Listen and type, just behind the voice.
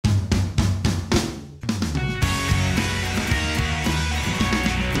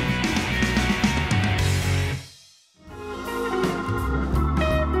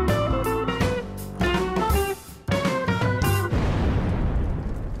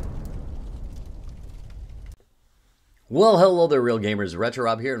Well, hello there, real gamers. Retro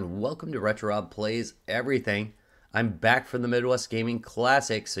Rob here, and welcome to Retro Rob Plays Everything. I'm back from the Midwest Gaming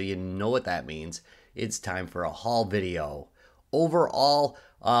Classic, so you know what that means. It's time for a haul video. Overall,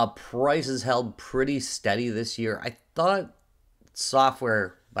 prices held pretty steady this year. I thought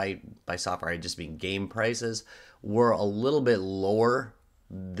software, by software I just mean game prices, were a little bit lower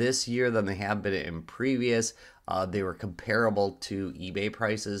this year than they have been in previous. They were comparable to eBay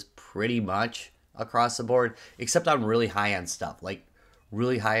prices pretty much across the board, except on really high-end stuff. Like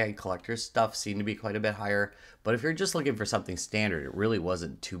really high-end collector stuff seemed to be quite a bit higher, but if you're just looking for something standard, it really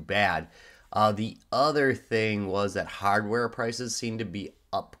wasn't too bad. The other thing was that hardware prices seemed to be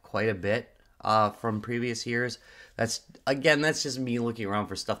up quite a bit from previous years. That's just me looking around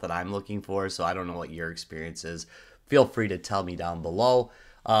for stuff that I'm looking for, so I don't know what your experience is. Feel free to tell me down below,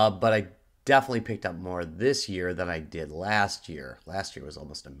 but I definitely picked up more this year than I did last year. Last year was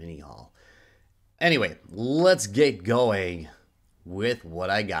almost a mini haul. Anyway, let's get going with what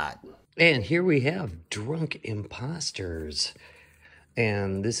I got. And here we have Drunk Imposters.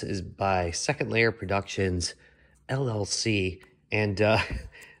 And this is by Second Layer Productions, LLC. And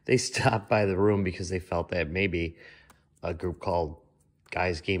they stopped by the room because they felt that maybe a group called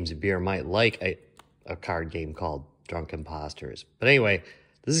Guys, Games, and Beer might like a card game called Drunk Imposters. But anyway,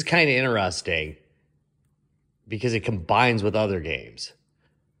 this is kind of interesting because it combines with other games.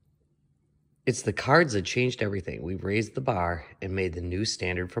 It's the cards that changed everything. We've raised the bar and made the new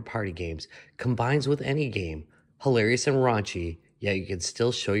standard for party games. Combines with any game. Hilarious and raunchy, yet you can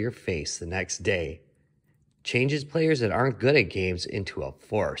still show your face the next day. Changes players that aren't good at games into a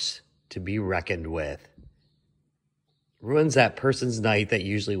force to be reckoned with. Ruins that person's night that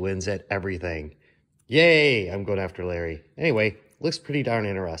usually wins at everything. Yay, I'm going after Larry. Anyway, looks pretty darn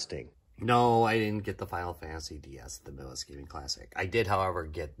interesting. No, I didn't get the Final Fantasy DS, the Midwest Gaming Classic. I did, however,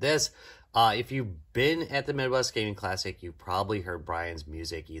 get this. If you've been at the Midwest Gaming Classic, you probably heard Brian's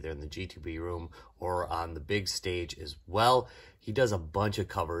music either in the G2B room or on the big stage as well. He does a bunch of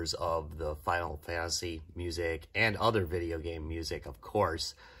covers of the Final Fantasy music and other video game music, of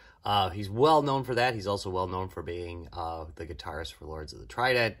course. He's well known for that. He's also well known for being the guitarist for Lords of the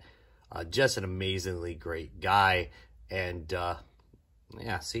Trident. Just an amazingly great guy. And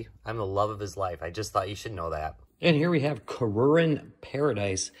yeah, see, I'm the love of his life. I just thought you should know that. And here we have Karurin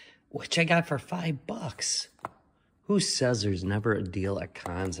Paradise, which I got for $5. Who says there's never a deal at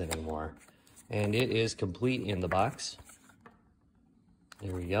cons anymore? And it is complete in the box.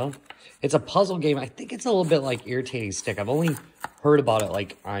 There we go. It's a puzzle game. I think it's a little bit like Irritating Stick. I've only heard about it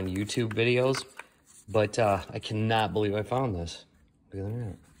like on YouTube videos, but I cannot believe I found this. Look at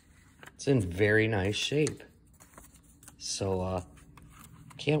that. It's in very nice shape. So,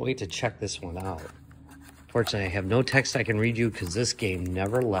 can't wait to check this one out. Fortunately, I have no text I can read you because this game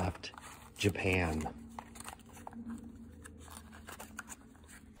never left Japan.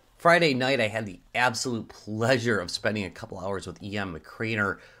 Friday night, I had the absolute pleasure of spending a couple hours with Ian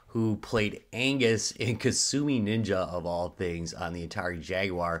McCranor, who played Angus in Kasumi Ninja, of all things, on the Atari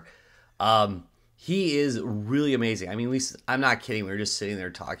Jaguar. He is really amazing. I mean, at least, I'm not kidding. We were just sitting there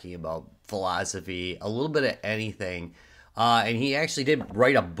talking about philosophy, a little bit of anything. And he actually did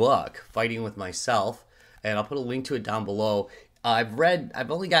write a book, Fighting with Myself, and I'll put a link to it down below. I've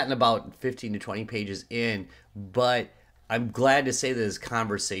only gotten about 15 to 20 pages in, but I'm glad to say that his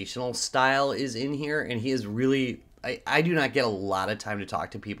conversational style is in here, and he is really, I do not get a lot of time to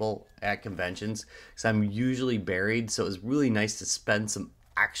talk to people at conventions, because I'm usually buried, so it was really nice to spend some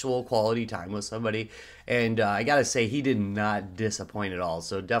actual quality time with somebody, and I gotta say, he did not disappoint at all,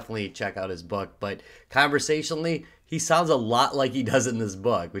 so definitely check out his book. But conversationally, he sounds a lot like he does in this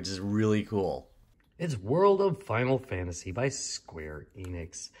book, which is really cool. It's World of Final Fantasy by Square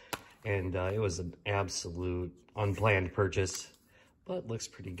Enix, and it was an absolute unplanned purchase, but looks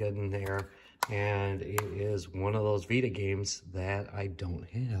pretty good in there, and it is one of those Vita games that I don't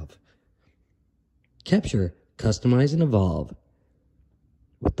have. Capture, customize, and evolve.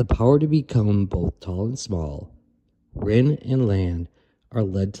 With the power to become both tall and small, Rin and Lan are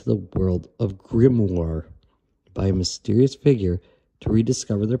led to the world of Grimoire by a mysterious figure to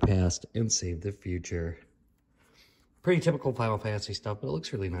rediscover their past and save their future. Pretty typical Final Fantasy stuff, but it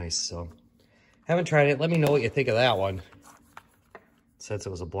looks really nice, so. Haven't tried it. Let me know what you think of that one, since it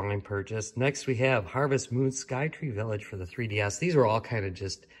was a blind purchase. Next, we have Harvest Moon Skytree Village for the 3DS. These were all kind of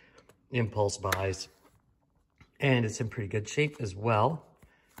just impulse buys, and it's in pretty good shape as well.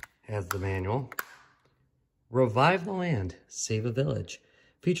 Has the manual. Revive the Land, Save a Village.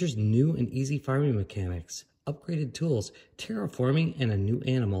 Features new and easy farming mechanics, upgraded tools, terraforming, and a new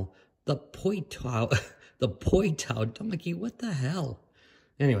animal. The Poitao donkey, what the hell?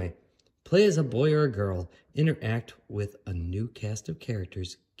 Anyway, Play as a boy or a girl. Interact with a new cast of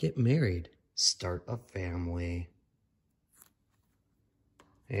characters. Get married. Start a family.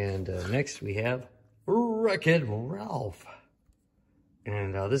 And next we have Wreck-It Ralph.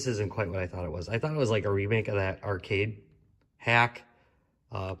 And this isn't quite what I thought it was. I thought it was like a remake of that arcade hack.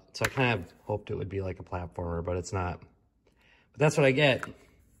 So I kind of hoped it would be like a platformer, but it's not. But that's what I get.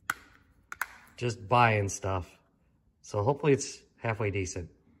 Just buying stuff. So hopefully it's halfway decent.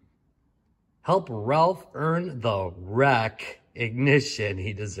 Help Ralph earn the recognition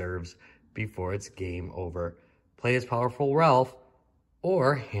he deserves before it's game over. Play as powerful Ralph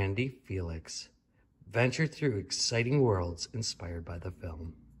or Handy Felix. Venture through exciting worlds inspired by the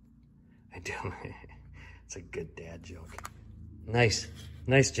film. I do. It's a good dad joke. Nice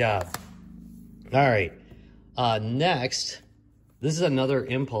job. All right. Next, this is another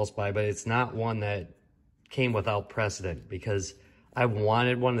impulse buy, but it's not one that came without precedent because I've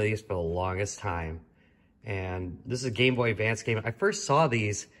wanted one of these for the longest time. And this is a Game Boy Advance game. I first saw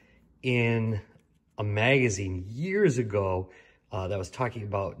these in a magazine years ago that was talking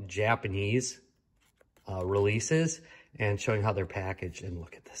about Japanese releases and showing how they're packaged. And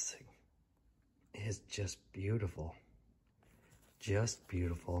look at this thing. It is just beautiful. Just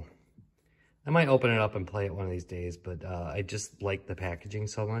beautiful. I might open it up and play it one of these days, but I just like the packaging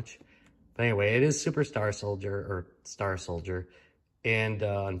so much. But anyway, it is Super Star Soldier, or Star Soldier. And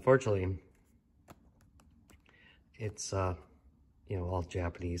unfortunately, it's, you know, all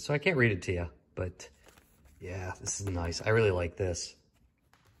Japanese. So I can't read it to you. But yeah, this is nice. I really like this.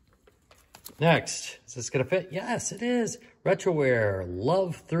 Next, is this going to fit? Yes, it is. Retroware,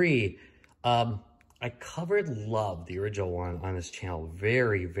 Love 3. I covered Love, the original one, on this channel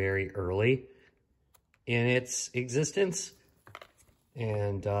very, very early in its existence.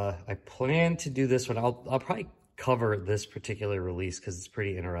 And I plan to do this one. I'll probably cover this particular release because it's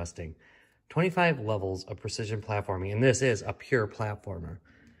pretty interesting. 25 levels of precision platforming, and this is a pure platformer.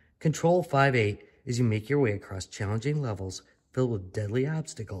 Control 5-8 as you make your way across challenging levels filled with deadly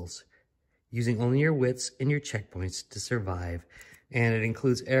obstacles, using only your wits and your checkpoints to survive. And it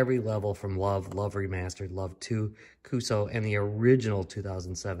includes every level from Love, Love Remastered, Love 2, Kuso, and the original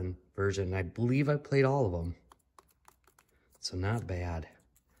 2007 version. I believe I played all of them. So not bad.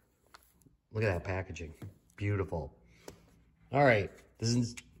 Look at that packaging. Beautiful. All right.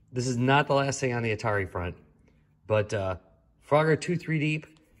 This is not the last thing on the Atari front. But Frogger 2-3 Deep.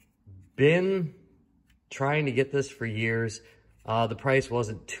 Been trying to get this for years. The price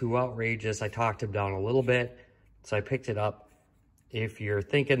wasn't too outrageous. I talked him down a little bit. So I picked it up. If you're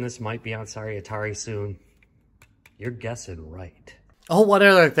thinking this might be on Atari soon, you're guessing right. Oh, one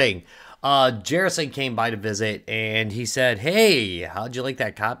other thing. Jerison came by to visit, and he said, hey, how'd you like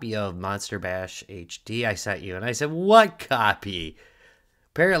that copy of Monster Bash HD I sent you? And I said, what copy?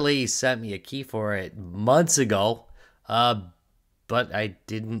 Apparently, he sent me a key for it months ago, but I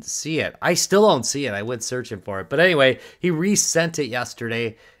didn't see it. I still don't see it. I went searching for it. But anyway, he resent it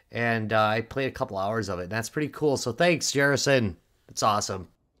yesterday, and I played a couple hours of it. And that's pretty cool. So thanks, Jerison. It's awesome.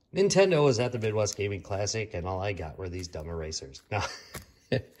 Nintendo was at the Midwest Gaming Classic, and all I got were these dumb erasers. No.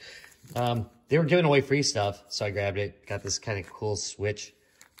 They were giving away free stuff, so I grabbed it. Got this kind of cool Switch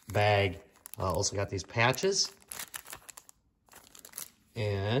bag. Also got these patches.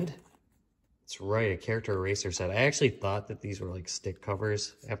 And it's right, a character eraser set. I actually thought that these were like stick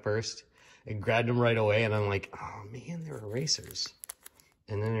covers at first. And grabbed them right away, and I'm like, oh man, they're erasers.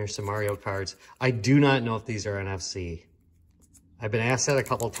 And then there's some Mario cards. I do not know if these are NFC. I've been asked that a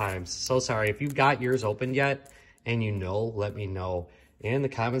couple times. So sorry. If you've got yours opened yet and you know, let me know in the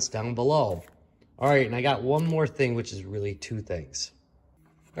comments down below. All right, and I got one more thing, which is really two things.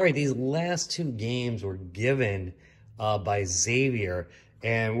 All right, these last two games were given by Xavier,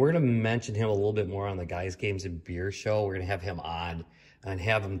 and we're going to mention him a little bit more on the Guys, Games, and Beer show. We're going to have him on and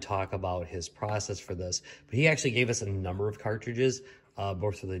have him talk about his process for this. But he actually gave us a number of cartridges,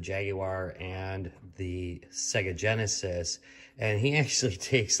 both for the Jaguar and the Sega Genesis. And he actually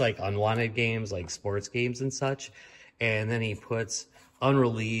takes like unwanted games, like sports games and such, and then he puts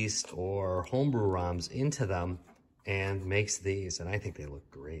unreleased or homebrew ROMs into them and makes these. And I think they look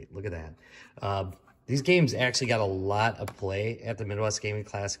great. Look at that. These games actually got a lot of play at the Midwest Gaming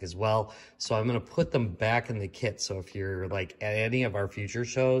Classic as well. So I'm going to put them back in the kit. So if you're like at any of our future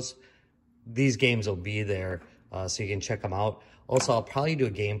shows, these games will be there so you can check them out. Also, I'll probably do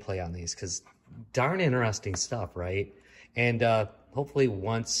a gameplay on these because darn interesting stuff, right? And hopefully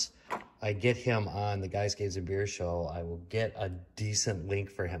once I get him on the Guys, Games, and Beer show, I will get a decent link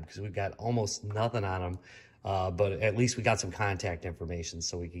for him because we've got almost nothing on him. But at least we got some contact information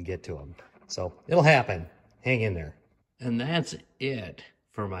so we can get to him. So it'll happen. Hang in there. And that's it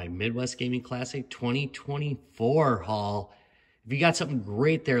for my Midwest Gaming Classic 2024 haul. If you got something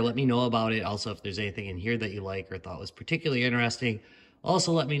great there, let me know about it. Also, if there's anything in here that you like or thought was particularly interesting,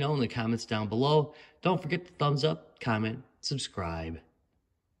 also let me know in the comments down below. Don't forget to thumbs up, comment, subscribe,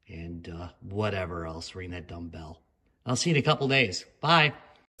 and whatever else, ring that dumb bell. I'll see you in a couple days. Bye.